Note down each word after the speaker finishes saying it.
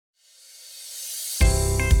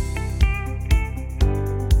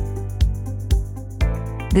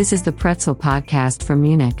This is the Pretzel podcast from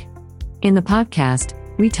Munich. In the podcast,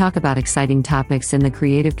 we talk about exciting topics in the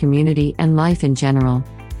creative community and life in general.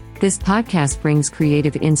 This podcast brings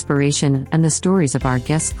creative inspiration and the stories of our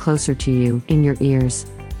guests closer to you in your ears.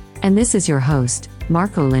 And this is your host,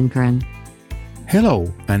 Marco Lindgren. Hello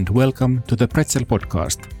and welcome to the Pretzel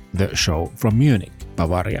podcast, the show from Munich,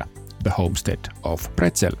 Bavaria, the homestead of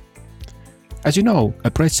Pretzel. As you know, a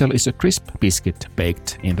pretzel is a crisp biscuit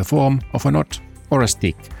baked in the form of a knot or a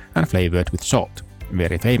stick and flavored with salt,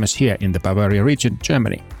 very famous here in the Bavaria region,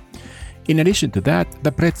 Germany. In addition to that,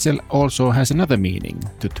 the pretzel also has another meaning,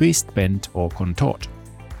 to twist, bend or contort.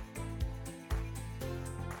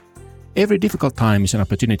 Every difficult time is an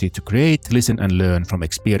opportunity to create, listen and learn from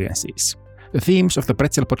experiences. The themes of the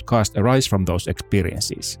Pretzel podcast arise from those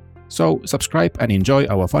experiences. So subscribe and enjoy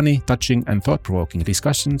our funny, touching and thought-provoking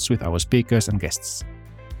discussions with our speakers and guests.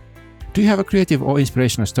 Do you have a creative or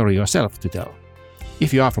inspirational story yourself to tell?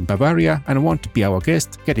 If you are from Bavaria and want to be our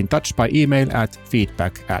guest, get in touch by email at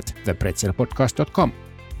feedback@thepretzelpodcast.com.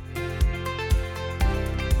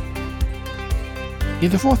 In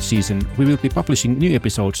the fourth season, we will be publishing new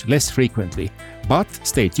episodes less frequently, but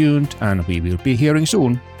stay tuned and we will be hearing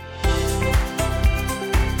soon.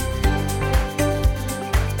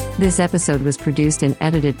 This episode was produced and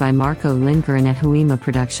edited by Marco Lindgren at Huima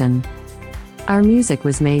Production. Our music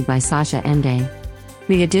was made by Sasha Ende.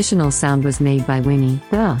 The additional sound was made by Winnie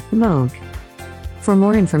the Moog. For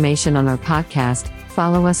more information on our podcast,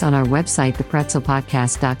 follow us on our website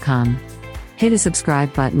thepretzelpodcast.com. Hit a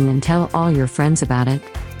subscribe button and tell all your friends about it.